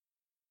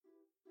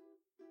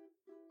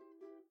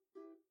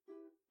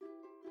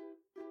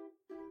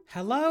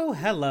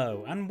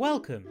Hello, and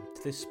welcome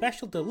to this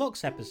special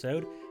deluxe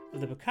episode of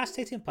the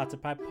Procrastinating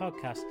Platypi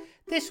podcast.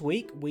 This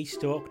week, we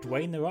stalk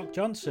Dwayne "The Rock"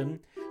 Johnson,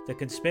 the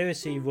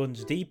conspiracy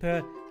runs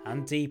deeper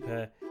and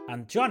deeper,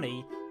 and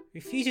Johnny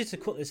refuses to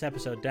cut this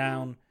episode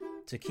down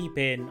to keep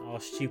in our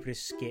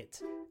stupidest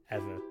skit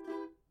ever.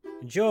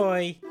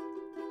 Enjoy!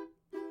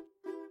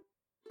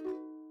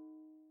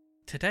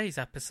 Today's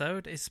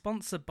episode is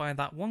sponsored by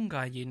that one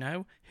guy you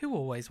know who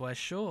always wears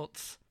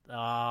shorts.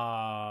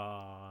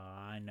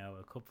 I know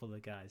a couple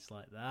of guys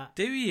like that.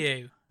 Do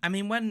you? I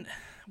mean, when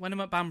I'm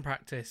at band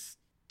practice,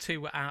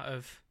 2 out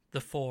of the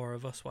 4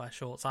 of us wear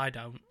shorts. I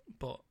don't,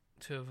 but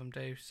 2 of them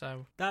do,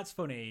 so... That's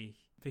funny,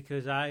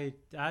 because I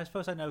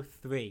suppose I know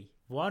 3.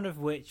 One of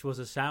which was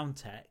a sound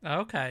tech.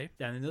 Okay.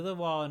 And another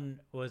one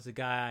was a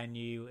guy I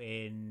knew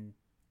in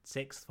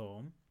 6th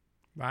form.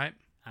 Right.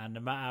 And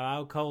no matter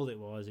how cold it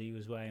was, he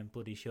was wearing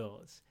bloody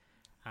shorts.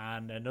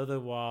 And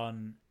another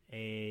one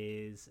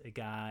is a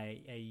guy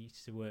I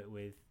used to work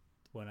with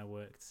when I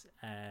worked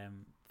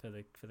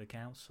for the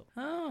council.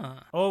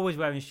 Ah. Always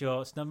wearing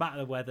shorts, no matter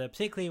the weather,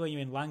 particularly when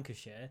you're in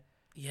Lancashire.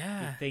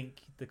 Yeah. You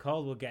think the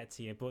cold will get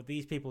to you, but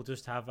these people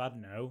just have, I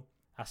don't know,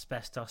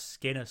 asbestos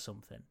skin or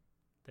something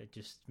that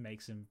just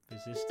makes them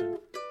resistant.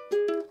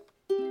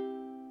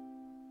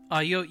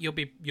 Oh, you'll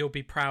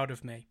be proud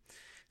of me.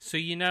 So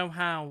you know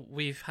how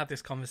we've had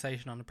this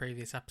conversation on a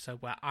previous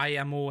episode where I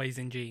am always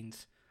in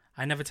jeans.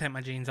 I never take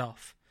my jeans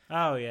off.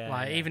 Oh, yeah.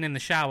 Like, yeah. even in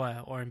the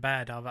shower or in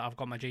bed, I've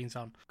got my jeans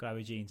on. Got to have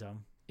your jeans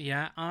on.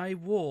 Yeah, I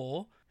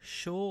wore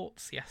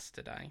shorts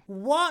yesterday.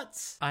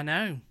 What? I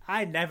know.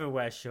 I never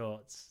wear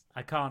shorts.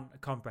 I can't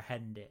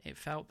comprehend it. It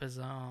felt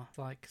bizarre.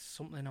 Like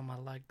something on my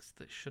legs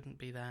that shouldn't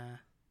be there.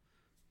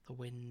 The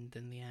wind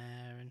and the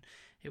air, and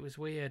it was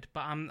weird.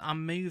 But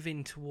I'm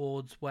moving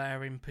towards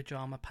wearing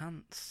pyjama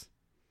pants.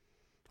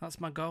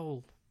 That's my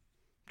goal.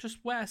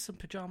 Just wear some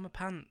pyjama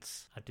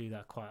pants. I do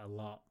that quite a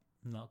lot.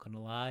 I'm not going to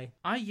lie.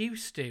 I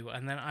used to,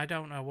 and then I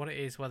don't know what it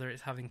is, whether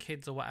it's having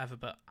kids or whatever,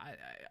 but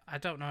I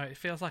don't know. It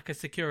feels like a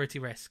security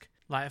risk.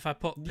 Like, if I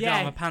put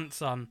pyjama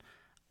pants on,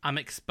 I'm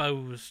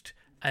exposed,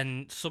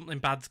 and something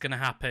bad's going to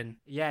happen.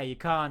 Yeah, you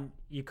can't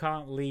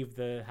leave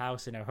the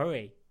house in a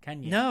hurry,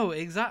 can you? No,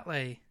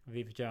 exactly. With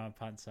your pyjama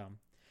pants on.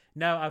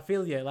 No, I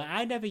feel you. Like,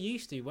 I never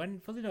used to.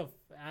 Funny enough,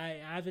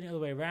 I've been the other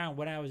way around.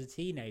 When I was a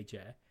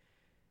teenager,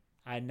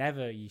 I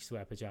never used to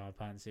wear pyjama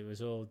pants. It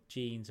was all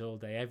jeans all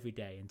day, every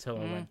day, until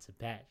I went to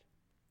bed.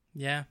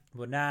 Yeah.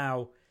 But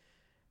now,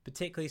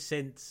 particularly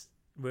since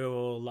we were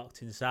all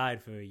locked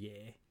inside for a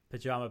year,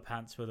 pyjama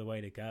pants were the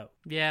way to go.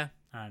 Yeah.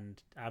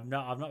 And I've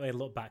not really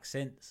looked back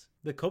since.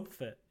 The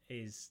comfort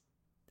is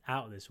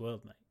out of this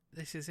world, mate.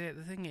 This is it.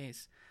 The thing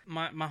is,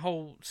 my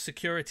whole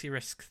security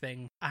risk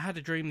thing, I had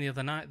a dream the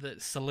other night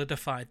that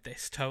solidified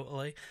this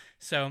totally.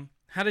 So,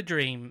 had a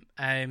dream,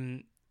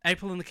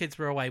 April and the kids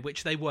were away,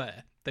 which they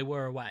were. They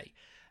were away.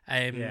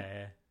 And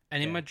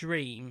in my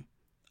dream,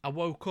 I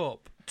woke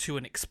up to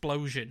an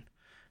explosion.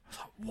 I was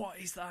like, what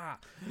is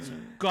that? So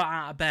got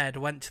out of bed,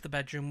 went to the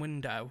bedroom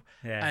window,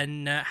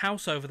 and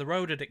house over the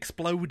road had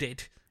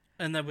exploded.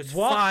 And there was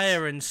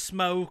fire and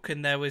smoke,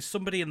 and there was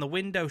somebody in the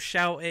window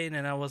shouting,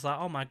 and I was like,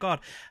 oh my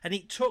God. And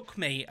it took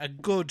me a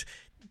good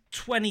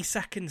 20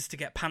 seconds to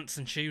get pants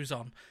and shoes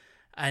on.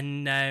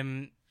 And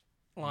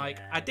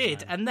I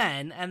did,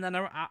 man. and then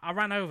I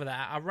ran over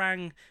there. I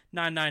rang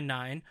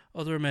 999.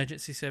 Other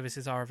emergency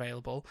services are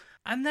available,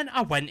 and then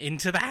I went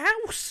into the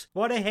house.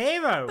 What a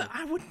hero!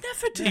 I would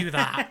never do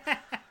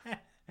that.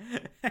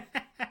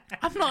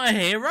 I'm not a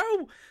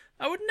hero.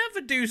 I would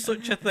never do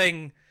such a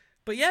thing.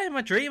 But yeah, in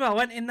my dream, I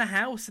went in the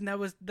house, and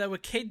there were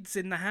kids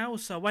in the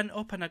house. So I went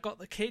up and I got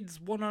the kids,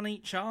 one on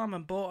each arm,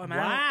 and brought them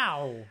out.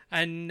 Wow!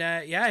 And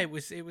it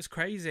was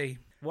crazy.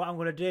 What I'm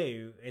going to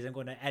do is I'm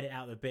going to edit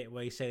out the bit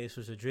where you say this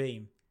was a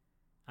dream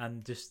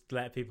and just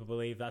let people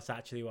believe that's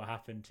actually what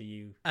happened to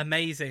you.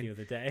 Amazing. The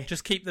other day.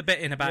 Just keep the bit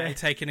in about it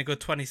taking a good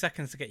 20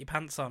 seconds to get your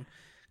pants on.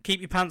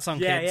 Keep your pants on,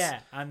 kids. Yeah,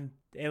 and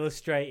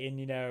illustrating,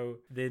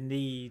 the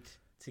need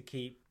to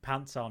keep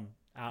pants on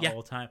at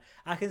all time.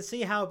 I can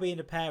see how being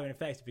a parent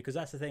affects, because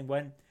that's the thing.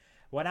 When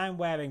I'm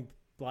wearing,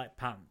 like,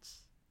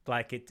 pants,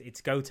 like,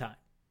 it's go time.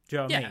 Do you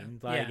know what I mean?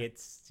 Like,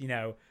 it's,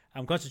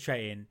 I'm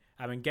concentrating,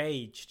 I'm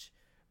engaged.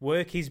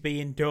 Work is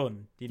being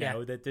done, the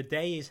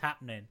day is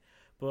happening.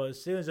 But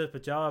as soon as those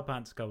pyjama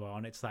pants go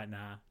on, it's like,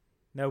 nah,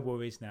 no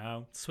worries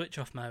now. Switch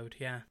off mode,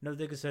 yeah.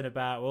 Nothing concerned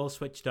about, we're all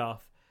switched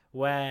off.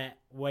 Where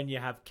when you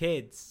have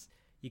kids,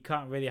 you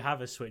can't really have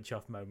a switch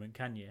off moment,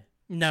 can you?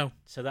 No.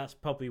 So that's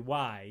probably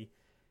why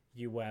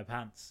you wear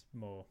pants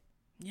more.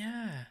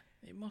 Yeah,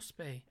 it must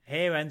be.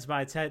 Here ends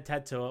my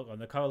TED talk on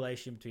the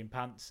correlation between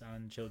pants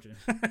and children.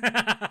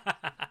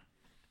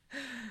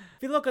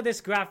 If you look at this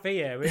graph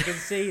here, we can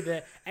see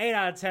that 8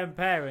 out of 10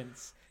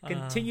 parents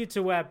continue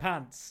to wear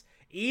pants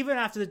even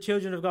after the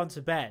children have gone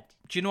to bed.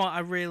 Do you know what I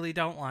really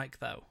don't like,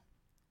 though?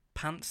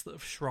 Pants that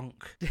have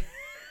shrunk.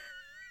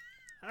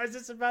 I was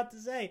just about to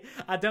say,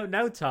 I don't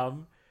know,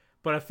 Tom,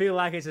 but I feel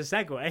like it's a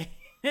segue.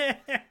 It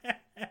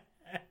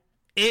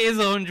is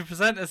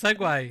 100% a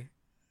segue.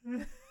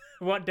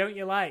 What don't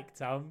you like,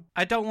 Tom?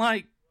 I don't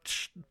like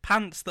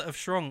pants that have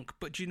shrunk,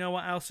 but do you know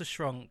what else has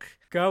shrunk?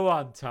 Go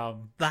on,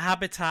 Tom. The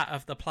habitat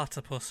of the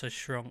platypus has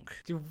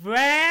shrunk.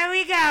 There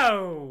we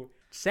go.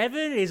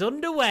 7 is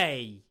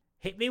underway.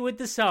 Hit me with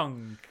the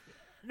song.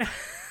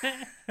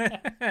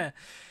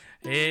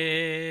 It's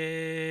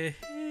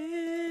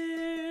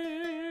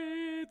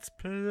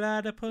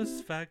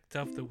platypus fact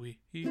of the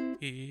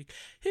week.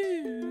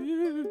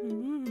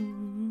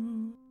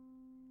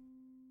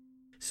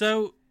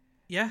 So,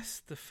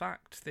 yes, the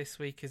fact this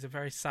week is a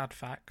very sad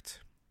fact.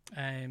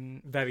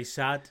 Very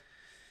sad.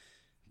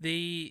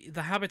 The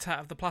habitat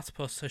of the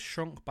platypus has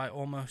shrunk by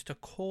almost a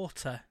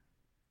quarter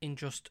in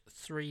just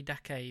 3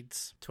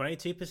 decades.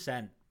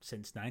 22%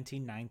 since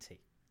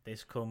 1990.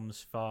 This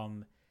comes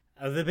from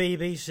the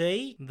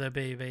BBC. The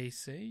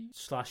BBC.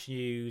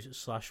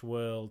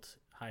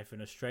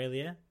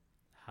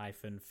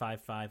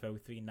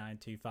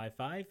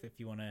 /news/world-Australia-55039255 if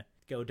you want to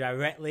go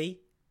directly.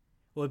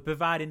 We're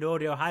providing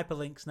audio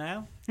hyperlinks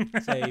now.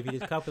 So if you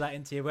just copy that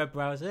into your web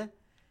browser,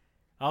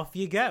 off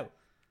you go.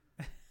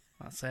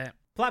 That's it.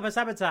 Platypus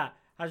habitat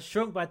has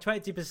shrunk by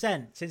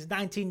 20% since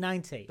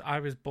 1990. I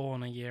was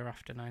born a year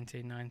after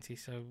 1990,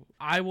 so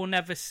I will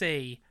never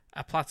see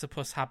a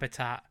platypus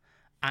habitat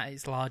at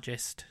its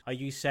largest. Are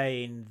you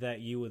saying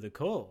that you were the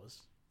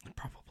cause?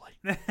 Probably.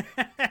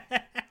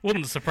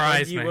 Wouldn't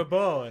surprise me. When you were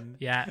born,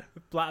 yeah,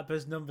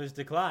 platypus numbers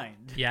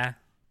declined. Yeah.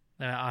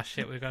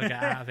 Shit, we've got to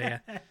get out of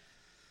here.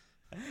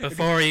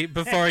 Before he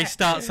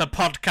starts a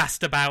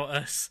podcast about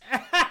us.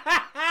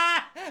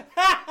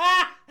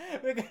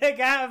 We're going to get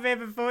out of here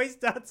before he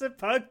starts a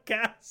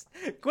podcast.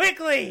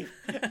 Quickly!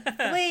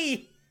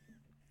 Flee!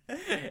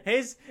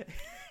 His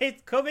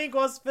coming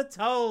was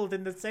foretold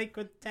in the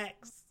sacred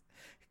text.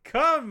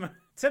 Come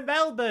to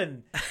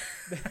Melbourne.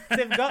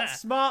 They've got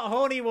smart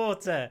horny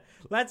water.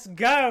 Let's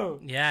go.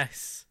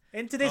 Yes.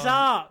 Into this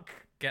ark.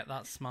 Get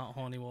that smart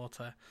horny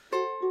water.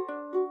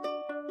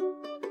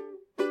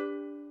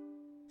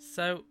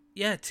 So,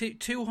 yeah,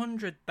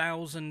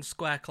 200,000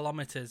 square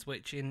kilometres,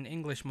 which in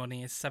English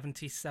money is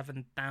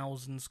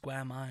 77,000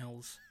 square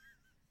miles.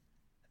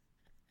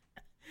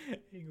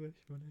 English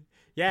money.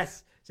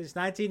 Yes, since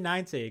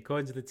 1990,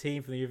 according to the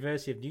team from the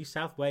University of New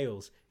South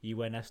Wales,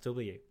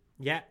 UNSW.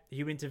 Yeah,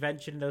 human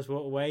intervention in those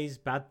waterways,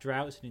 bad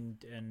droughts,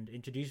 and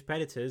introduced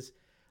predators,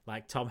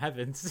 like Tom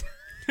Heavens,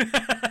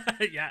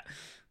 yeah,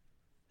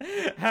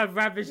 have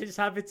ravaged its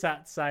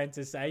habitat,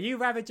 scientists say. Are you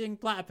ravaging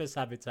platypus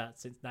habitat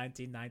since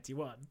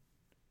 1991?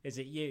 Is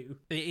it you?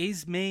 It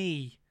is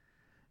me.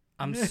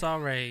 I'm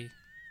sorry.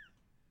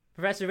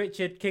 Professor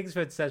Richard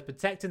Kingsford says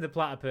protecting the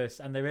platypus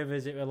and the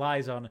rivers it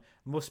relies on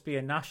must be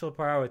a national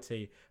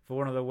priority for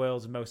one of the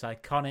world's most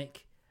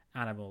iconic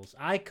animals.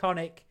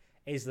 Iconic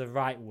is the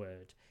right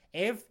word.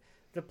 If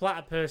the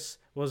platypus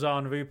was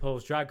on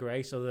RuPaul's Drag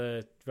Race, or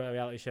the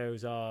reality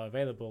shows are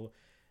available,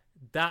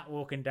 that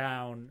walking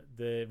down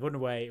the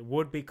runway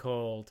would be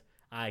called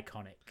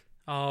iconic.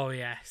 Oh,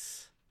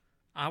 yes.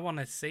 I want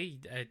to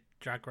see a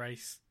drag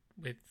race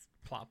with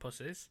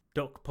platypuses.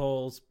 Duck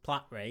Paul's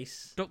Plat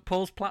Race. Duck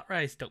Paul's Plat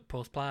Race. Duck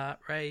Paul's Plat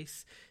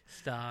Race.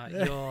 Start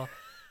your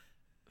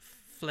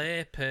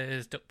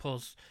flippers. Duck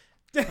Paul's...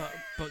 Duck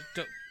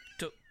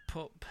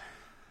Pup.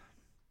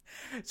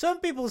 Some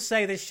people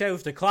say this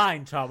show's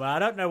declined, Tom. I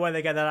don't know where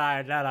they get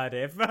that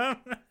idea from.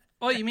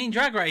 Oh, you mean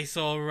Drag Race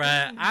or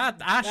our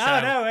show?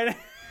 Oh, no.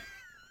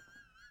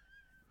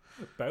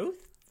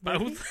 Both?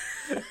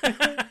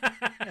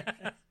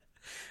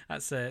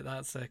 That's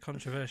a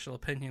controversial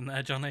opinion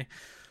there, Johnny.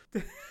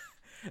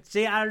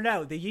 See, I don't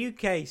know. The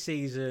UK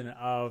season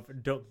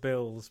of Duck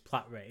Bill's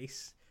Plat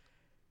Race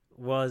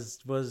was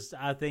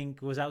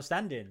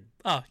outstanding.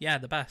 Oh, yeah,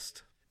 the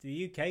best.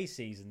 The UK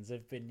seasons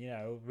have been,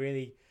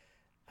 really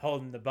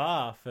holding the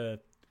bar for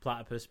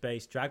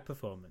platypus-based drag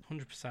performance.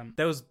 100%.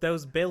 Those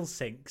Bill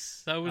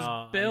Sinks.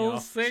 Bill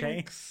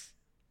Sinks.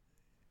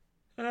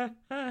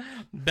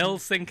 Bill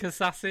Sink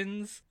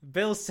Assassins.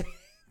 Bill Sink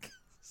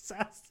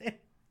Assassins.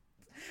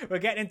 We're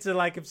getting into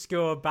like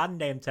obscure band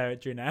name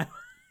territory now.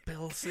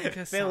 Bill Sink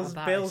Assassins.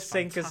 Bill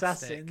Sink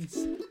Assassins.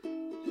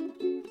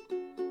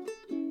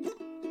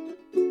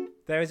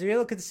 There is a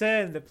real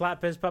concern that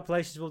platypus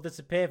populations will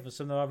disappear from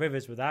some of our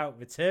rivers without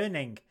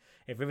returning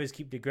if rivers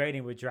keep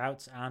degrading with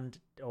droughts and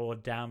or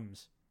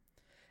dams.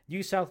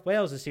 New South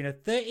Wales has seen a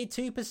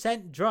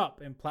 32%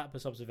 drop in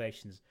platypus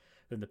observations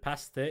in the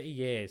past 30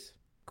 years.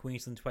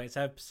 Queensland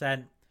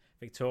 27%.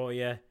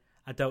 Victoria,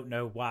 I don't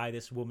know why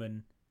this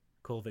woman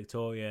called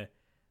Victoria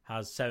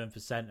has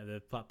 7% of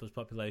the platypus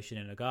population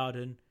in a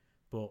garden,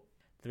 but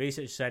the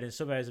research said in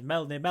some areas of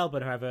near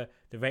Melbourne, however,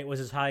 the rate was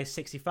as high as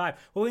 65.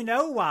 Well, we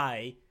know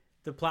why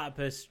the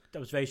platypus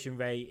observation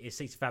rate is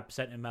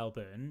 65% in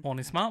Melbourne.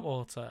 Horny smart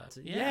water.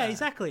 Yeah,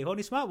 exactly.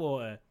 Horny smart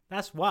water.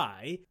 That's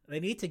why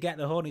they need to get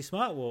the horny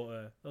smart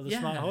water, or the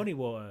smart horny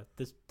water,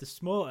 the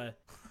smarter.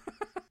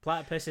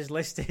 Platypus is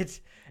listed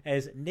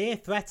as near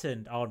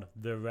threatened on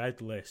the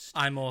red list.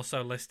 I'm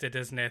also listed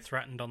as near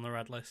threatened on the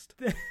red list.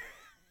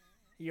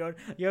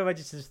 You're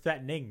registered as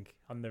threatening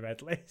on the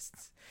red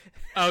list.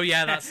 Oh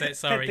yeah, that's it.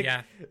 Sorry,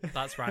 yeah,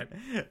 that's right.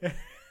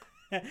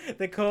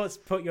 The courts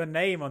put your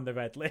name on the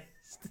red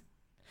list.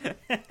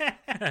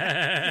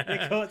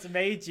 The courts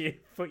made you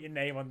put your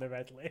name on the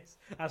red list.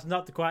 That's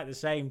not quite the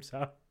same,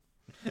 Tom.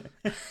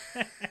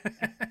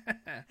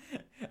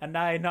 And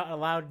now you're not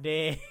allowed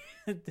near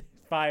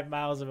 5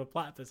 miles of a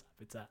platypus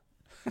habitat.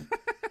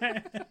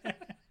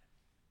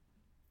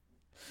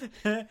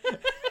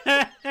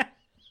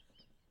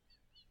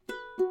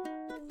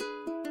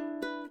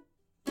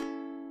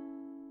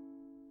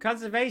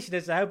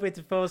 Conservationists are hoping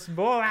to force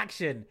more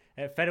action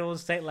at federal and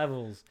state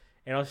levels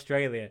in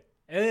Australia.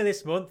 Earlier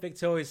this month,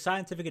 Victoria's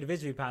Scientific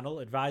Advisory Panel,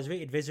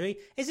 advisory,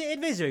 is it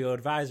advisory or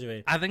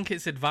advisory? I think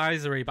it's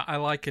advisory, but I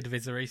like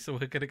advisory, so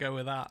we're going to go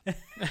with that.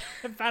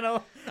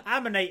 Panel,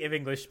 I'm a native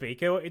English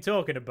speaker, what are you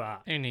talking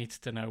about? Who needs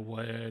to know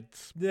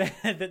words?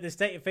 That the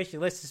state official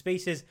lists the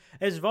species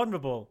as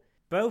vulnerable.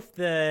 Both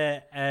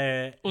the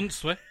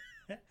Unswe.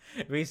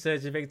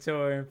 research and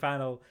Victorian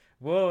panel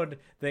warned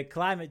that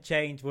climate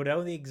change would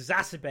only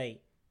exacerbate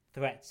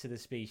threats to the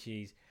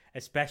species,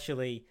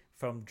 especially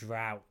from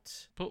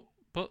drought. But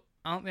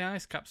aren't the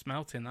ice caps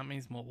melting? That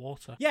means more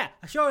water. Yeah,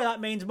 surely that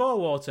means more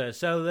water,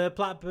 so the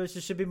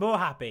platypuses should be more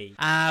happy.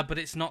 But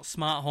it's not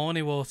smart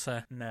horny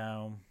water.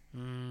 No.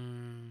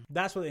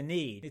 That's what they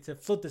need. It's to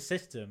flood the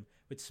system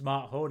with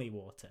smart horny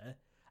water,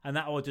 and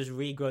that will just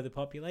regrow the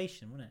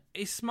population, won't it?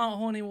 Is smart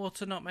horny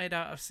water not made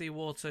out of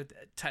seawater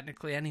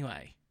technically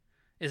anyway?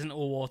 Isn't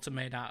all water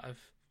made out of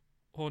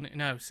horny?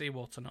 No,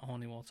 seawater, not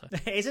horny water.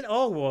 Isn't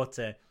all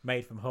water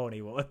made from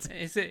horny water?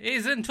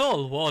 Isn't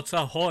all water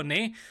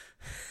horny?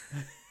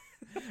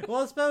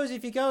 Well, I suppose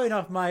if you're going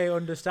off my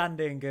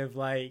understanding of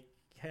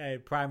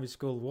primary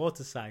school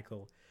water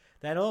cycle,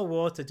 then all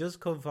water does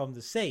come from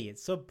the sea at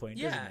some point,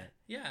 doesn't it?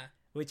 Yeah.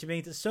 Which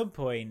means at some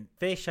point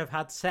fish have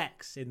had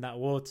sex in that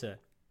water.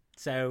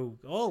 So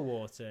all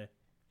water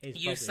is.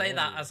 You say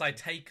that as I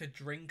take a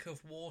drink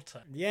of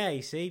water. Yeah,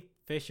 you see,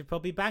 fish have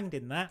probably banged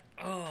in that.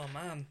 Oh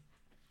man,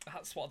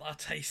 that's what that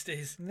taste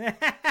is.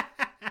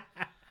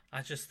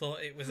 I just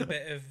thought it was a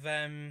bit of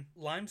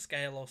lime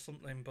scale or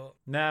something, but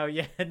no,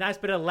 yeah, a nice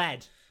bit of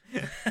lead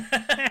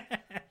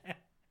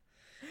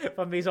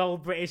from these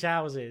old British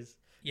houses.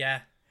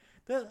 Yeah,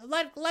 the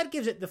lead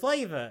gives it the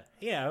flavour.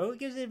 You know, it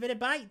gives it a bit of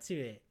bite to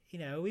it. You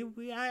know,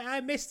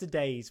 I miss the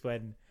days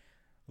when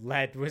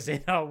lead was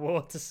in our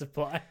water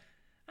supply.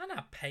 And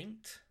our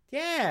paint.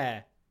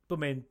 Yeah, but I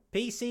mean,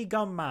 PC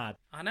gone mad.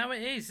 I know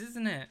it is,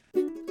 isn't it?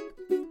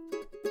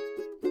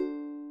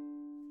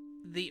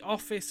 The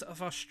Office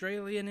of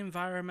Australian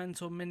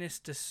Environmental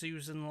Minister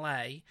Susan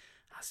Ley,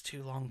 that's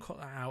too long,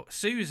 cut that out.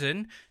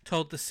 Susan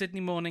told the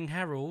Sydney Morning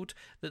Herald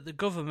that the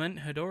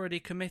government had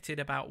already committed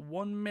about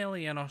 1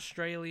 million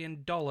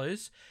Australian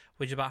dollars,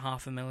 which is about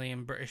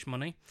 $500,000 British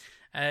money,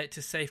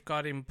 to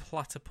safeguarding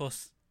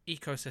platypus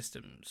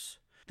ecosystems.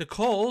 The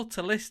call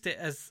to list it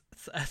as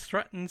a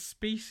threatened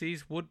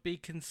species would be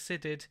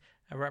considered,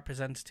 a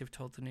representative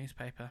told the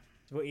newspaper.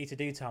 So what you need to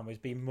do, Tom, is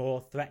be more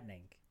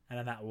threatening. And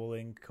then that will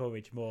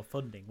encourage more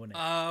funding, won't it?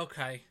 Oh,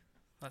 okay.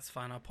 That's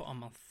fine. I'll put on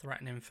my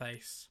threatening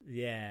face.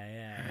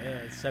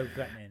 Yeah. It's so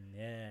threatening.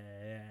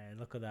 Yeah.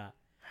 Look at that.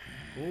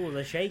 Ooh,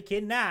 they're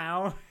shaking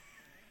now.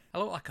 I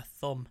look like a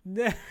thumb.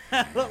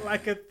 I look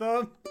like a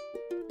thumb.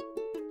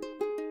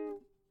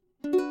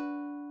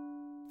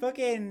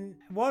 Fucking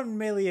 1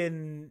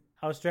 million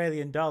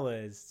Australian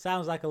dollars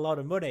sounds like a lot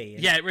of money.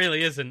 Yeah, it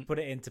really isn't. Put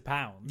it into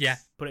pounds. Yeah.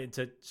 Put it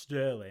into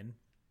sterling.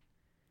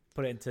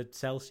 Put it into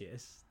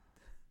Celsius.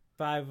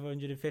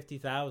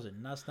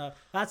 550,000. That's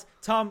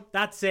Tom.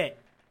 That's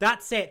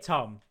it,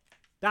 Tom.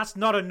 That's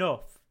not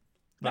enough,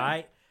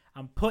 right?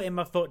 No. I'm putting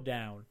my foot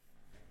down,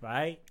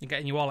 right? You're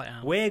getting your wallet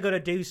out. We're gonna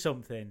do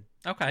something.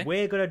 Okay.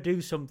 We're gonna do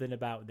something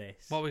about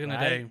this. What are we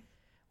gonna do?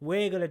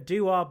 We're gonna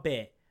do our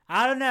bit.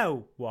 I don't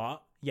know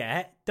what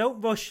yet.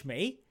 Don't rush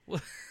me.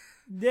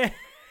 The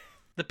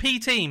P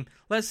team.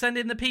 Let's send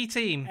in the P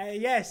team.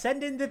 Yeah,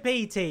 send in the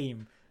P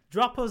team.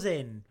 Drop us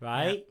in,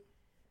 right? Yeah.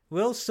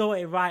 We'll sort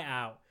it right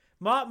out.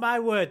 Mark my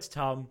words,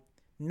 Tom.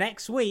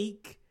 Next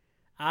week,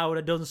 I would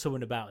have done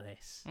something about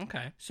this.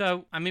 Okay.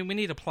 So, I mean, we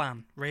need a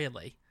plan,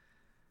 really,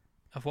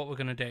 of what we're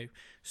going to do.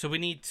 So we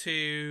need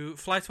to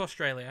fly to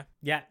Australia.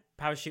 Yeah,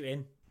 parachute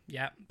in.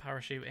 Yeah,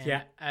 parachute in.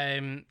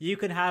 Yeah. You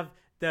can have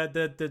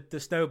the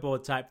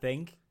snowboard type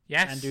thing.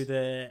 Yes. And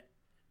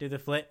do the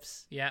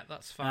flips. Yeah,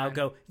 that's fine. And I'll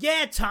go,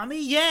 yeah,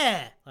 Tommy,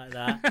 yeah, like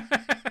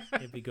that.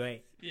 It'd be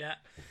great. Yeah.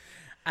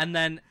 And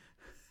then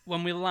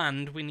when we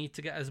land, we need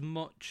to get as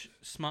much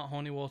smart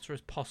horny water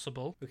as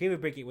possible. We could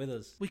bring it with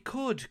us. We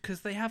could,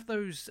 because they have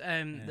those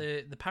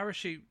the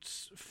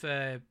parachutes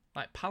for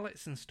like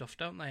pallets and stuff,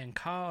 don't they? And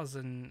cars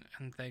and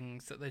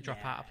things that they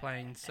drop out of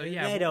planes. So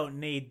yeah, they don't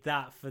need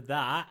that for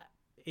that.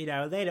 You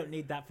know, they don't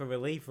need that for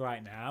relief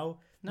right now.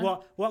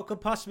 No. What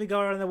could possibly go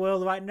on in the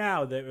world right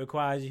now that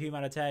requires a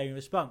humanitarian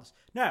response?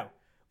 No.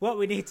 What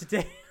we need to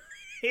do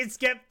is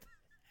get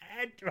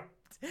dropped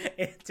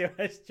into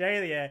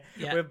Australia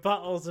with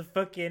bottles of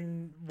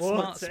fucking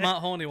water.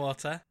 Smart horny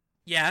water.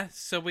 Yeah,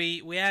 so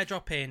we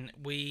airdrop in.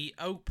 We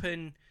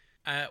open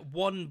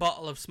one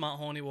bottle of Smart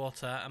Horny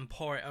Water and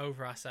pour it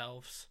over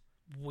ourselves.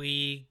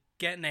 We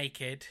get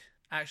naked.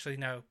 Actually,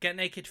 no. Get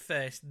naked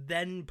first,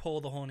 then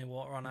pour the horny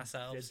water on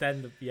ourselves.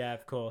 Then,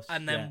 of course.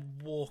 And then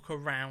walk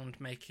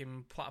around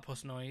making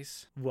platypus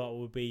noise. What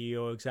would be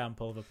your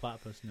example of a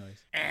platypus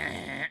noise?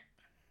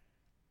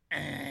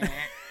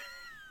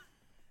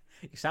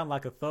 You sound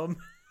like a thumb.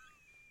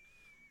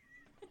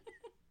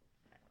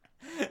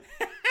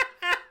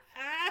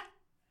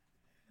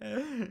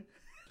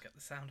 Get the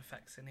sound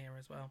effects in here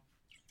as well.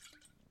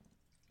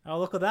 Oh,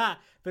 look at that.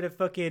 Bit of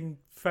fucking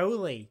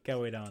Foley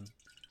going on.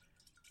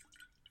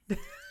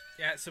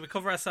 Yeah, so we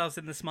cover ourselves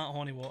in the Smart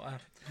Horny Water.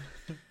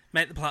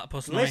 Make the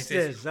platypus noises.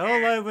 Listeners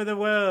all over the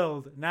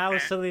world now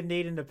suddenly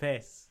needing a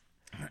piss.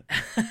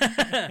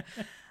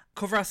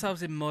 Cover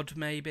ourselves in mud,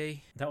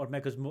 maybe. That would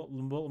make us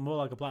more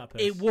like a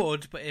platypus. It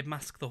would, but it'd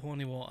mask the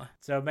horny water.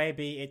 So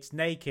maybe it's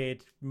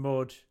naked,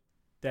 mud,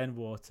 then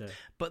water.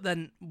 But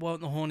then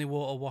won't the horny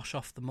water wash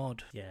off the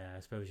mud? Yeah, I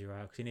suppose you're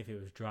right. Because if it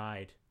was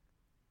dried,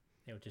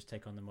 it would just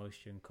take on the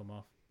moisture and come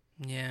off.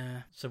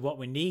 Yeah. So what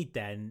we need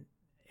then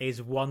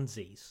is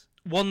onesies.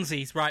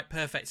 Onesies, right,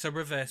 perfect. So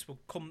reverse, we'll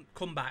come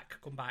back.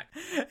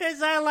 It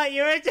sounds like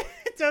you were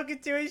talking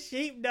to a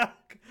sheepdog.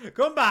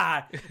 Come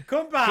back.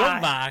 Come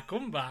back.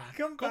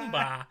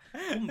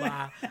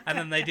 And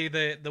then they do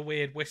the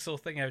weird whistle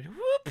thing out.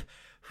 Whoop,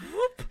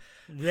 whoop.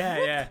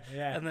 Yeah.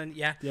 And then,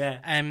 Yeah.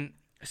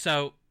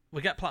 So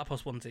we get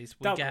platypus onesies.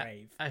 We Don't get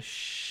rave. a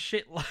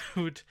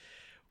shitload.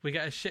 We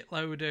get a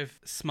shitload of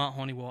Smart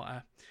Horny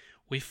Water.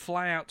 We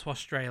fly out to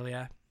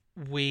Australia.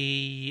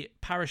 We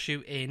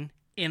parachute in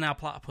our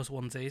platypus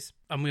onesies,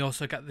 and we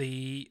also get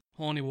the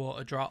horny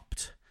water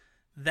dropped.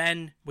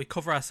 Then we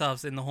cover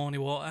ourselves in the horny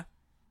water.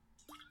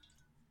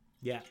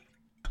 Yeah.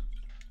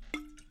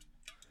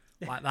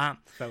 Like that.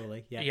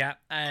 Totally, yeah. Yeah.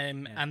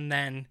 And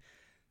then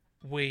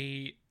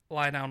we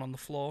lie down on the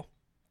floor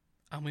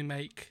and we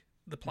make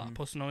the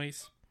platypus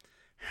noise.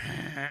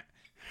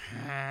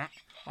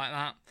 Like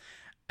that.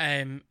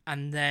 And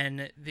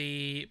then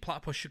the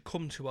platypus should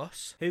come to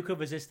us. Who could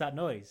resist that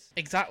noise?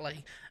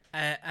 Exactly.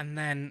 And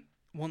then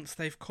once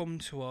they've come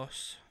to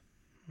us,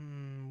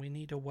 we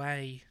need a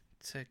way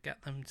to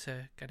get them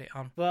to get it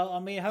on. Well, I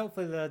mean,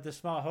 hopefully the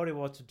Smart Holy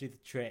Water do the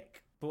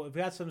trick. But if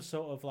we had some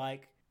sort of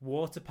like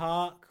water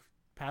park,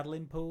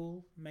 paddling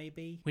pool,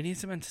 maybe. We need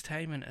some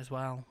entertainment as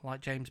well,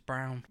 like James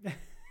Brown.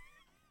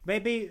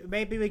 Maybe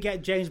we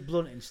get James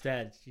Blunt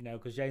instead,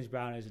 because James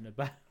Brown isn't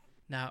about.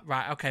 No,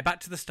 right, okay, back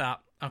to the start.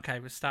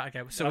 Okay, we'll start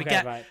again. So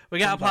okay, we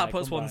get our Come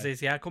platypus by.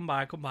 onesies, yeah. Come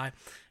by.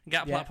 We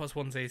get our platypus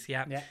onesies,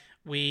 yeah.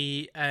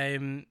 We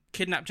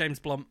kidnap James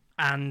Blunt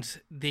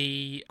and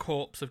the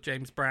corpse of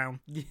James Brown,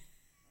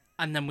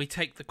 and then we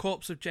take the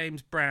corpse of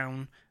James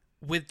Brown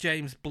with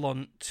James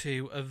Blunt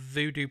to a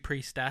voodoo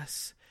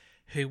priestess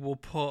who will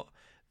put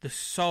the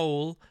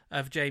soul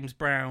of James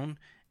Brown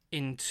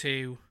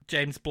into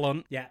James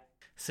Blunt. Yeah.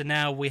 So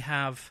now we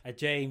have a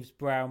James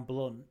Brown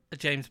Blunt.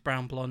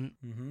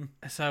 Mm-hmm.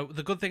 So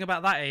the good thing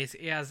about that is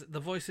he has the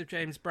voice of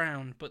James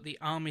Brown, but the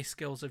army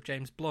skills of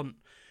James Blunt.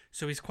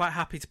 So he's quite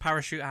happy to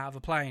parachute out of a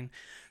plane.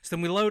 So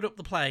then we load up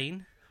the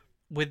plane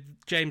with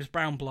James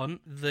Brown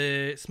Blunt,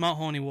 the Smart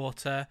Horny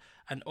Water,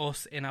 and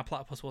us in our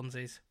platypus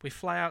onesies. We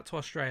fly out to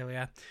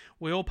Australia.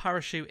 We all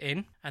parachute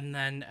in, and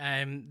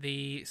then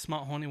the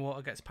Smart Horny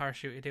Water gets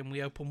parachuted in.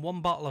 We open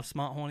one bottle of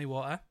Smart Horny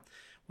Water.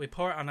 We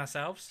pour it on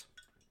ourselves.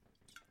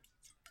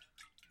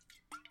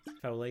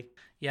 Totally.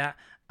 Yeah,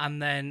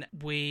 and then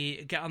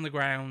we get on the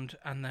ground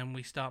and then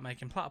we start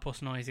making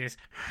platypus noises.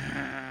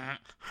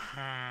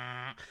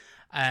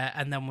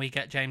 And then we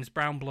get James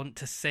Brown Blunt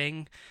to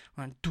sing.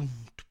 Like,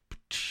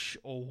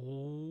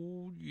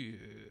 oh, yeah.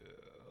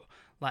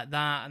 Like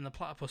that, and the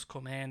platypus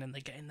come in and they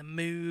get in the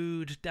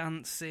mood,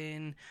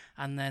 dancing,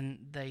 and then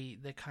they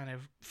kind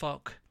of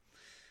fuck.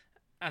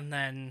 And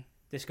then...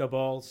 Disco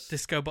balls.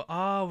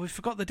 Oh, we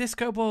forgot the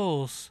disco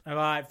balls. All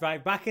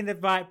right, back in the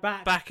back.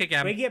 Back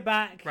again. Bring it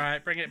back.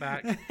 Right, bring it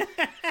back.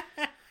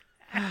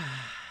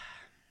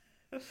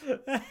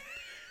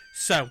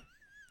 So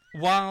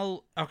when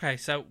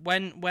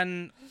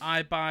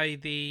I buy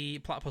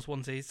the platypus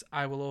onesies,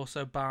 I will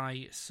also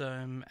buy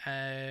some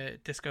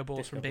disco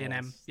balls from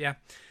B&M. Yeah.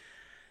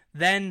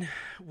 Then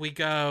we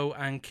go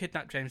and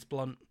kidnap James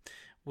Blunt.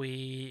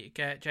 We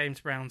get James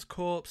Brown's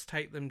corpse,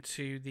 take them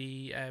to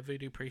the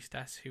voodoo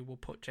priestess who will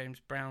put James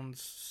Brown's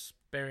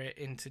spirit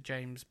into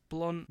James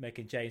Blunt.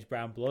 Making James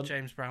Brown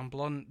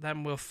Blunt.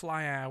 Then we'll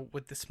fly out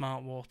with the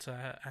Smart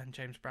Water and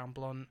James Brown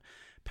Blunt,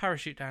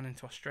 parachute down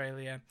into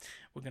Australia.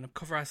 We're going to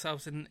cover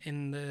ourselves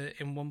in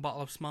one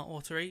bottle of Smart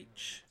Water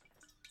each.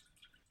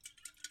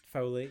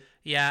 Foley.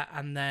 Yeah,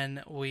 and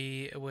then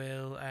we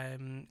will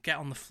get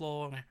on the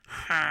floor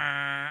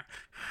to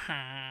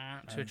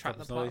attract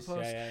the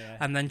platypus. Yeah.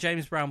 And then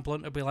James Brown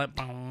Blunt will be like...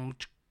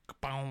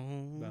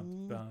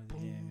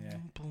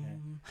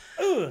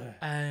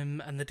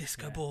 and the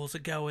disco balls are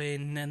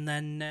going, and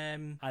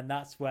then... and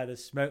that's where the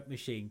smoke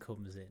machine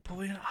comes in. But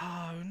we're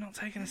not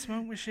taking a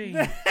smoke machine.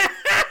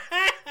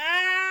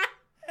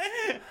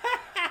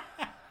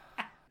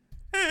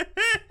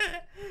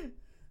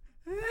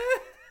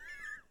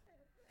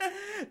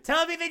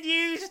 Tell me the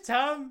news,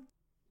 Tom.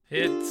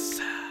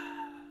 It's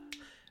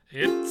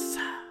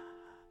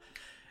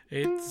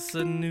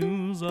the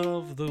news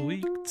of the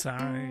week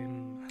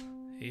time.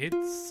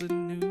 It's the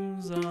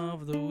news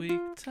of the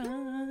week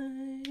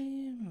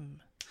time.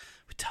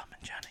 With Tom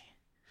and Johnny.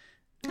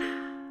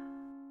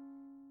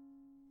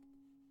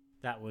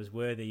 That was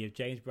worthy of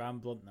James Brown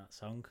Blunt, that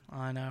song.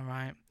 I know,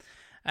 right?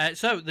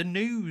 So, the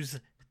news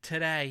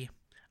today.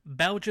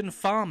 Belgian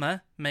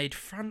farmer made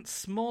France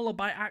smaller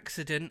by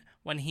accident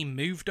when he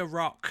moved a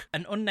rock.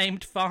 An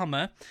unnamed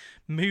farmer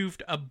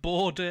moved a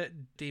border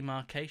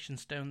demarcation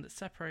stone that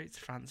separates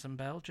France and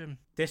Belgium.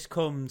 This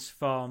comes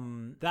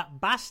from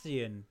that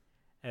bastion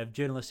of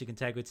journalistic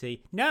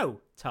integrity.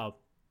 No, Tom.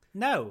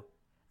 No,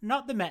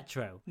 not the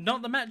Metro.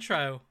 Not the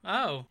Metro.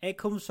 Oh. It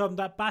comes from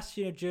that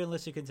bastion of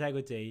journalistic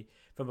integrity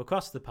from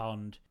across the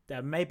pond.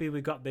 Maybe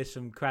we got this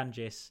from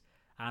Cranjis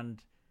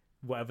and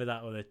whatever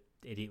that other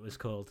idiot was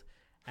called.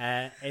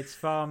 It's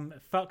from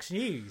Fox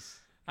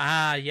News.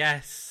 Ah,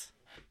 yes.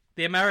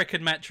 The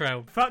American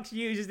Metro. Fox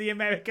News is the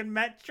American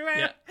Metro.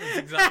 Yeah, that's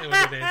exactly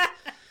what it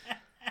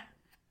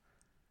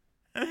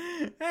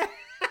is.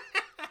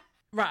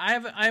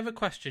 Right, I have a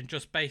question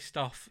just based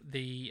off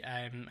the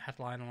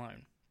headline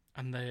alone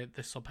and the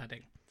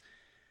subheading.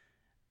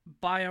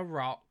 By a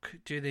rock,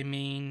 do they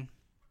mean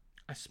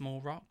a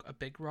small rock, a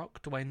big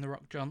rock, Dwayne The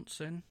Rock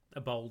Johnson?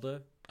 A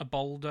boulder. A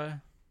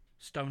boulder.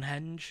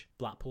 Stonehenge.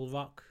 Blackpool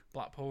Rock.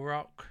 Blackpool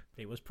Rock.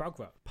 It was prog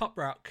rock. Pop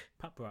rock.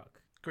 Pop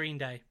rock. Green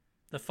Day.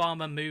 The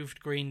farmer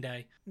moved Green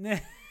Day. The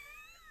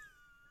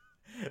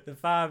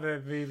farmer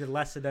moved the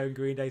lesser known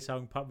Green Day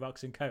song Pop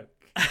Rocks and Coke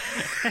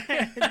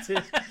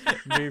to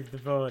move the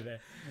border.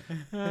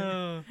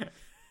 Oh.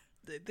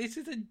 This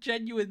is a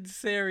genuine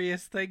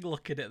serious thing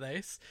looking at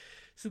this.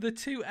 So the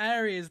two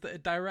areas that are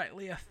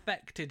directly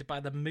affected by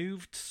the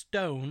moved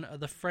stone are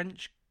the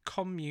French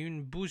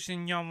commune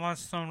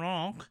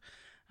Bousignon-Saint-Roch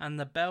and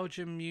the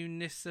Belgian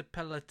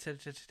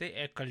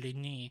municipality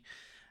Coligny,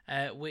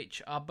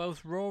 which are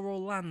both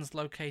rural lands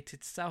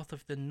located south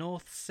of the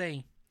North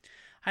Sea.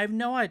 I have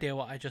no idea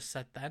what I just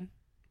said then,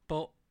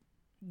 but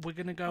we're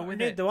going to go with it.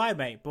 Neither do I,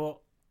 mate, but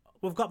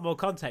we've got more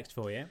context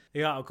for you.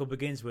 The article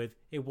begins with,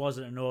 it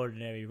wasn't an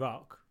ordinary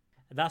rock.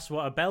 That's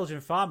what a Belgian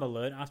farmer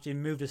learned after he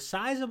moved a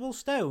sizable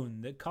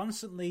stone that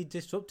constantly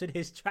disrupted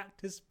his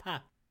tractor's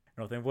path.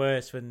 Nothing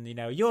worse when,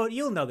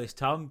 you'll know this,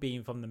 Tom,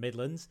 being from the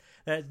Midlands.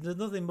 There's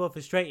nothing more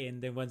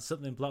frustrating than when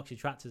something blocks your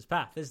tractor's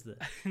path, is there?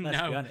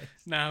 Let's be honest.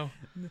 No.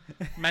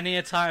 Many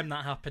a time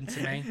that happened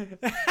to me.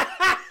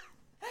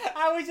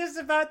 I was just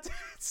about to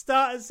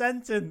start a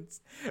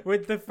sentence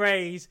with the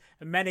phrase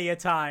 "many a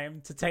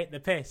time" to take the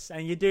piss,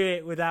 and you do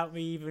it without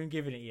me even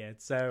giving it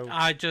yet. So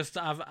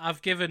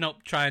I've given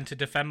up trying to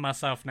defend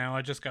myself now.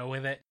 I just go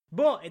with it.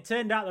 But it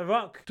turned out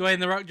Dwayne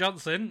The Rock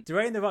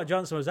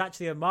Johnson was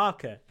actually a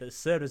marker that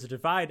served as a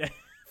divider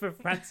for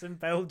France and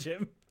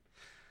Belgium.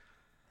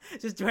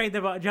 Just Dwayne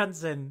The Rock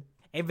Johnson,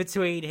 in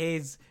between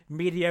his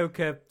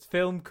mediocre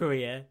film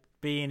career,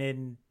 being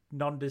in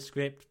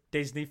nondescript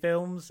Disney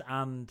films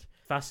and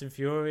Fast and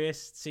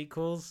Furious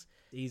sequels,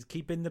 he's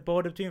keeping the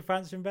border between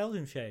France and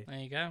Belgium shape. There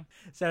you go.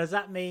 So does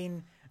that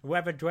mean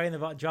whoever Dwayne The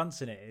Rock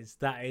Johnson is,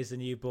 that is the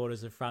new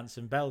borders of France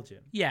and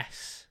Belgium?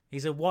 Yes.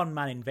 He's a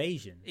one-man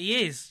invasion.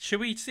 He is. Should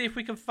we see if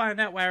we can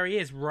find out where he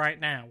is right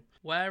now?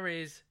 Where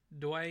is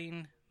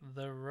Dwayne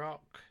The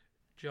Rock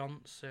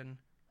Johnson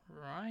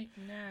right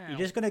now? You're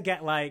just going to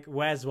get,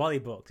 Where's Wally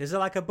books. Is it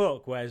like a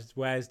book, Where's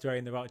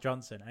Dwayne The Rock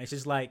Johnson? And it's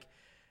just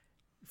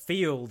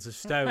fields of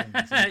stones.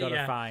 You've got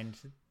to find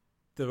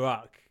The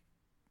Rock.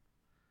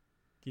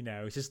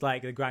 It's just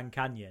like the Grand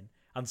Canyon.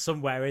 And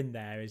somewhere in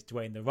there is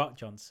Dwayne The Rock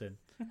Johnson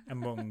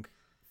among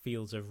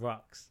fields of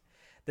rocks.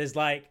 There's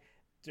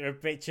a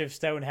picture of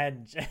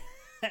Stonehenge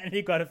and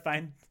you've got to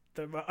find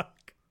The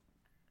Rock.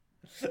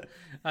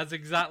 That's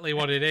exactly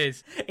what it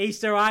is.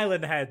 Easter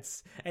Island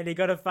heads and you've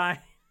got to find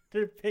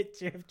a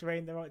picture of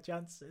Dwayne The Rock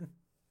Johnson.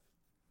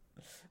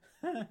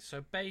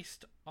 So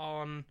based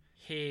on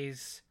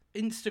his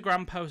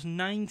Instagram post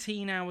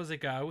 19 hours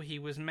ago, he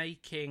was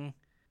making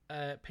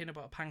peanut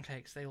butter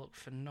pancakes. They look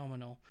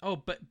phenomenal. Oh,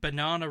 but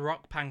banana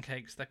rock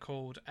pancakes, they're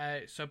called.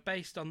 So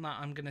based on that,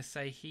 I'm going to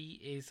say he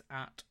is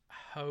at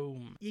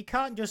home. You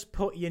can't just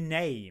put your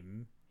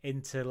name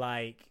into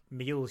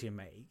meals you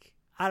make.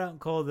 I don't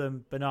call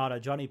them banana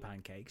Johnny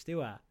pancakes,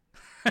 do I?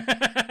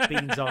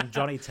 Beans on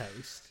Johnny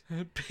toast.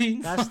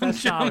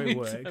 That's how it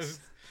works.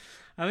 Toast.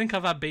 I think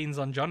I've had beans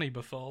on Johnny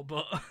before,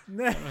 but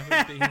I've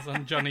had beans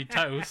on Johnny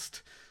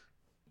toast.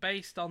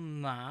 Based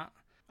on that,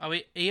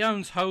 he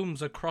owns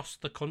homes across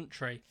the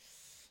country.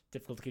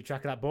 Difficult to keep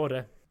track of that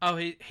border. Oh,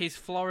 his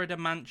Florida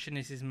mansion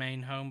is his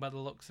main home by the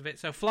looks of it.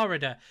 So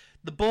Florida,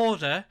 the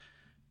border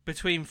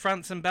between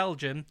France and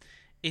Belgium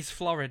is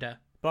Florida.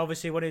 But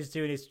obviously when he's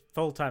doing his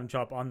full-time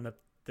job on the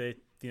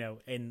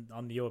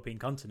on the European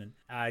continent,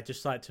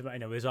 just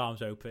to, his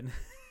arms open.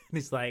 And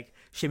he's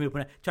shimmy up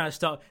and trying to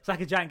stop. It's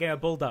like a giant game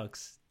of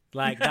bulldogs.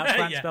 That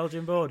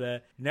France-Belgium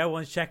border, no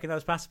one's checking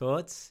those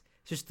passports.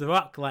 It's just The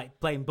Rock,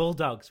 playing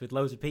bulldogs with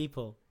loads of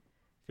people.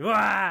 Wah,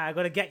 I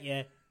gotta get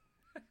you.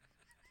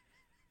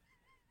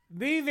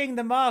 Moving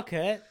the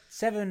marker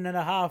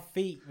 7.5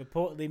 feet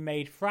reportedly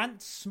made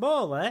France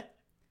smaller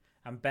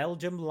and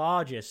Belgium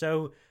larger.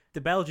 So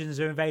the Belgians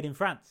are invading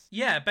France.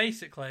 Yeah,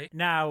 basically.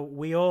 Now,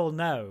 we all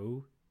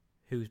know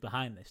who's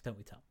behind this, don't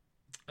we, Tom?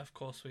 Of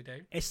course we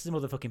do. It's the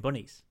motherfucking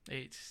bunnies.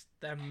 It's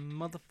them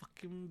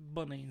motherfucking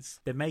bunnies.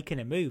 They're making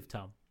a move,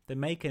 Tom. They're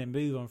making a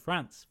move on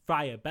France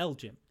via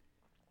Belgium.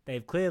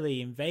 They've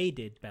clearly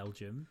invaded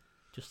Belgium,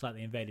 just like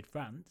they invaded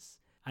France.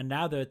 And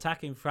now they're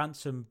attacking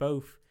France from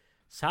both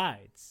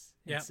sides.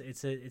 Yeah.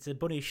 It's a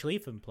bunny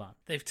Schlieffen plan.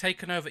 They've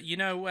taken over. You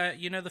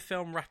know the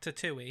film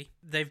Ratatouille?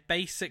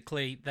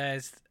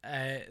 There's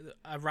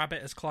a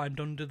rabbit has climbed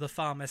under the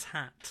farmer's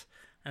hat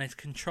and is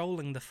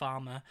controlling the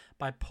farmer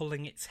by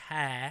pulling its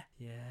hair.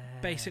 Yeah.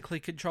 Basically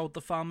controlled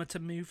the farmer to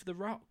move the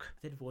rock.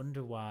 I did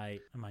wonder why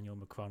Emmanuel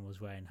Macron was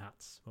wearing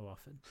hats more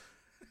often.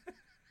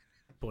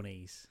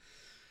 Bunnies.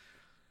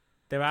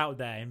 They're out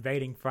there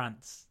invading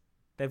France.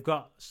 They've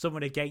got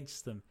someone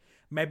against them.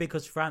 Maybe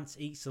because France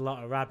eats a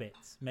lot of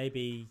rabbits.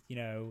 Maybe,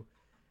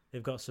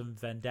 they've got some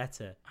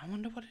vendetta. I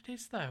wonder what it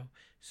is, though.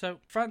 So,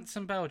 France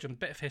and Belgium,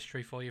 bit of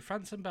history for you.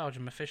 France and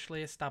Belgium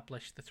officially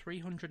established the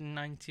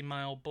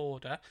 390-mile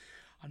border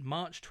on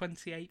March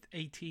 28,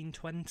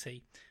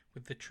 1820,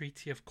 with the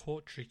Treaty of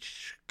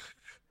Kortrijk.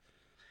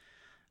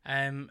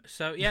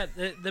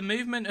 The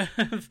movement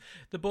of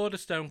the border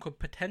stone could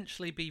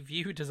potentially be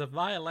viewed as a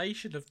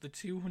violation of the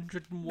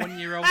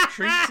 201-year-old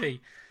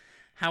treaty.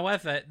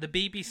 However, the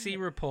BBC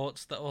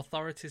reports that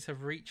authorities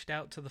have reached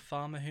out to the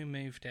farmer who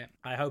moved it.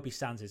 I hope he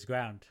stands his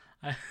ground.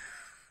 I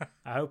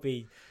hope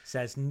he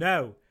says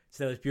no to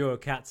those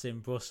bureaucrats in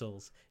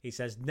Brussels. He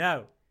says,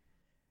 no,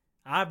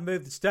 I've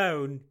moved the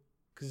stone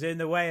because it's in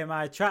the way of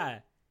my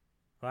tractor,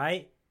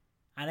 right?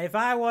 And if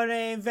I want to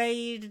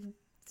invade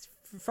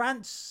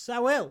France, I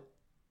will.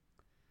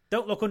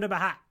 Don't look under my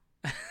hat.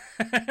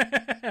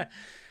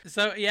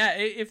 So, yeah,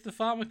 if the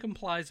farmer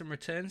complies and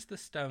returns the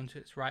stone to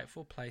its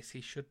rightful place,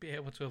 he should be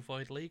able to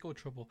avoid legal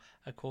trouble,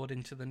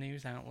 according to the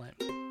news outlet.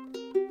 They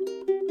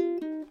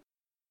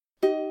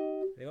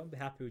won't be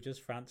happy with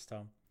just France,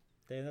 Tom.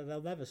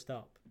 They'll never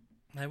stop.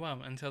 They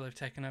won't until they've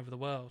taken over the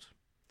world.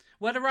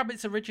 Where do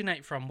rabbits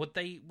originate from? Would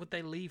they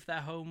leave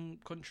their home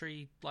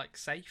country,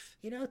 safe?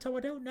 Tom, I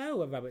don't know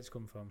where rabbits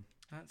come from.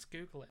 Let's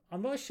Google it.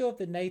 I'm not sure if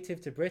they're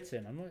native to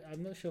Britain.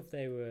 I'm not sure if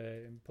they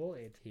were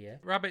imported here.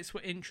 Rabbits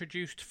were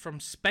introduced from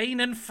Spain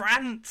and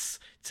France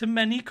to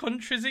many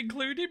countries,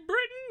 including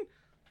Britain.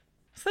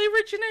 If they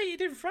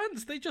originated in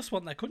France, they just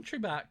want their country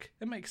back.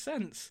 It makes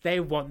sense. They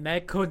want their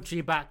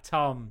country back,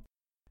 Tom.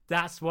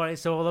 That's what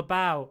it's all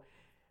about.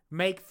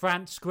 Make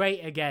France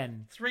great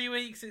again. 3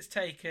 weeks it's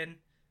taken,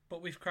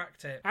 but we've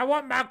cracked it. I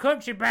want my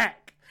country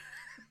back.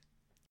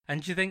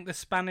 And do you think the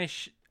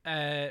Spanish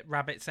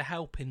rabbits are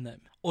helping them,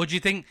 or do you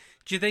think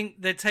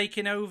they're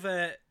taking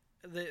over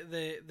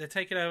they're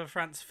taking over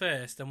France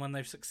first, and when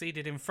they've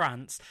succeeded in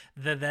France,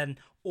 they're then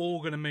all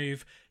going to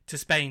move to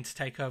Spain to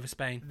take over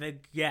Spain?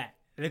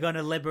 They're going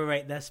to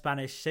liberate their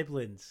Spanish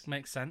siblings.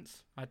 Makes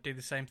sense. I'd do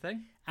the same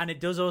thing. And it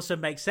does also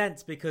make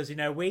sense because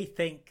we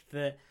think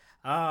that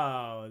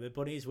the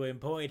bunnies were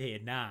imported here.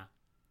 Nah,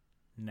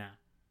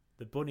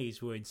 the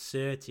bunnies were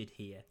inserted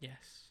here.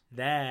 Yes,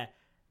 they're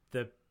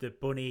the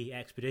Bunny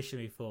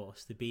Expeditionary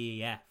Force, the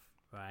BEF,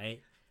 right?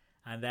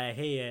 And they're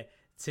here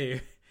to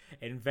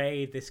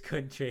invade this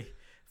country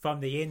from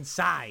the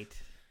inside.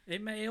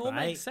 It all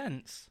makes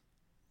sense.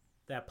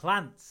 They're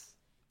plants.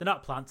 They're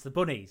not plants, they're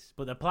bunnies,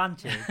 but they're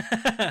planted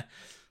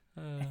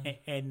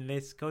in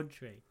this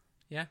country.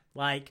 Yeah.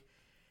 Like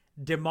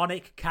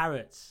demonic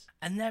carrots.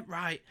 And they're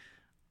right.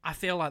 I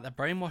feel like they're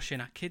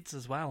brainwashing our kids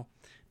as well.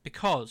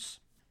 Because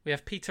we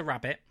have Peter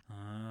Rabbit.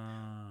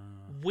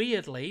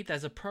 Weirdly,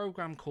 there's a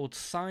program called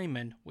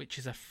Simon, which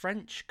is a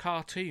French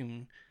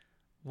cartoon,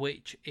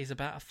 which is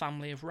about a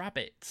family of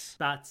rabbits.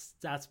 That's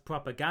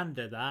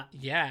propaganda.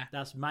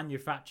 That's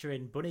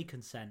manufacturing bunny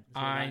consent.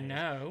 I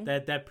know.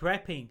 They're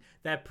prepping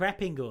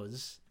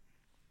us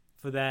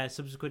for their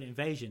subsequent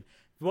invasion.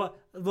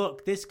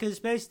 Look, this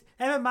conspiracy.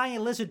 Never mind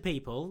your lizard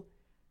people.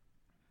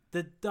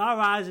 Our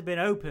eyes have been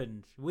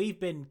opened. We've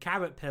been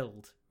carrot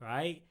pilled,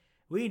 right?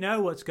 We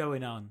know what's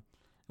going on.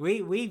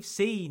 We've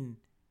seen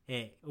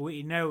it.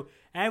 We know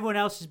everyone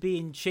else is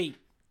being cheap.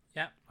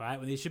 Yeah. Right,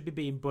 when they should be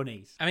being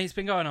bunnies. I mean, it's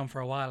been going on for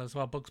a while as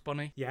well, Bugs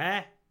Bunny.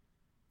 Yeah.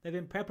 They've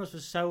been prepping us for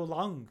so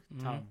long,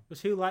 Tom.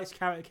 Because who likes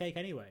carrot cake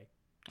anyway?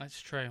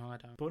 That's true, I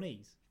don't.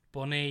 Bunnies.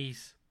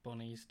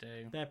 Bunnies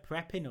do. They're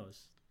prepping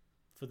us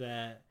for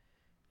their,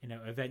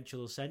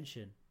 eventual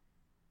ascension.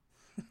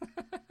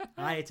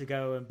 I had to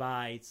go and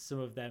buy some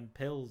of them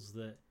pills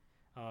that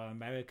our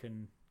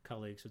American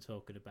colleagues were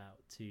talking about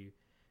to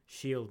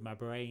shield my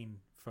brain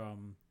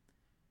from,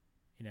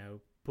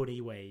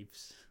 bunny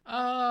waves.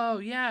 Oh,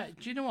 yeah.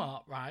 Do you know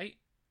what, right?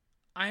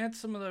 I had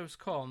some of those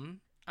come,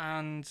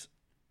 and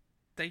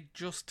they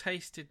just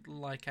tasted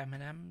like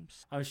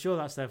M&Ms. I'm sure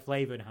that's their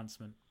flavour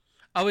enhancement.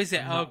 Oh, is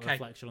it? Not okay.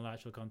 Reflection on the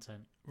actual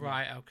content.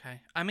 Right,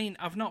 okay. I mean,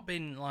 I've not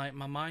been, like,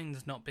 my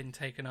mind's not been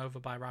taken over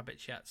by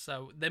rabbits yet,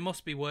 so they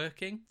must be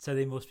working. So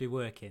they must be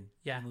working.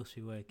 Yeah. They must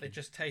be working. They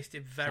just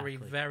tasted very,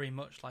 very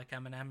much like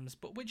M&Ms,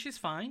 but which is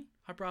fine.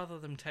 I'd rather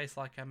them taste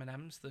like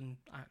M&Ms than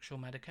actual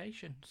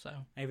medication, so...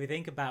 If you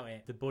think about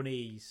it, the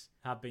bunnies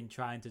have been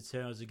trying to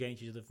turn us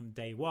against each other from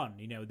day one.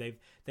 You know,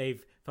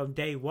 they've from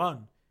day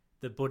one,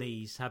 the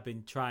bunnies have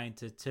been trying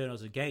to turn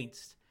us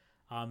against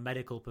our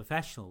medical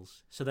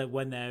professionals so that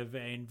when their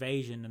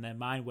invasion and their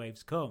mind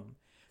waves come,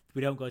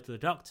 we don't go to the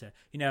doctor.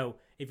 You know,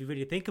 if you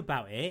really think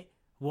about it,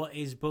 what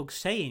is Bugs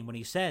saying when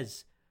he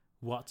says,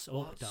 "What's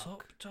up, Doc?" What's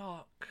up,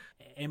 Doc?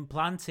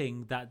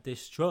 Implanting that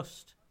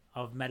distrust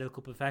of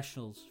medical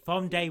professionals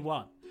from day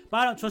one.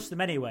 But I don't trust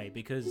them anyway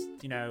because,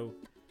 you know,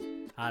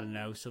 I don't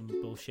know, some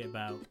bullshit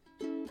about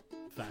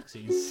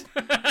vaccines.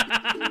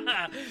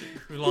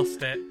 We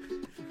lost it.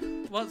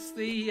 What's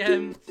the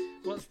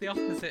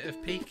opposite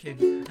of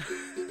peaking?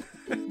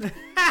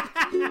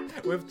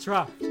 We've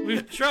troughed.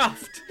 We've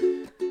troughed.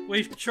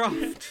 We've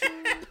troughed.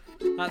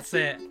 That's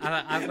it.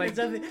 I think...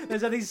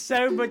 there's only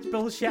so much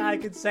bullshit I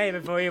can say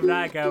before even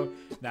I go,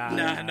 nah,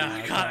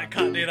 I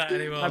can't do that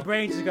anymore. My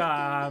brain just got,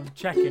 I'm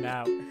checking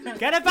out.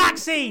 Get a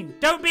vaccine!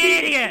 Don't be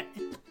an idiot!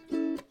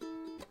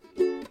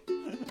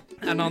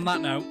 And on that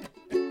note...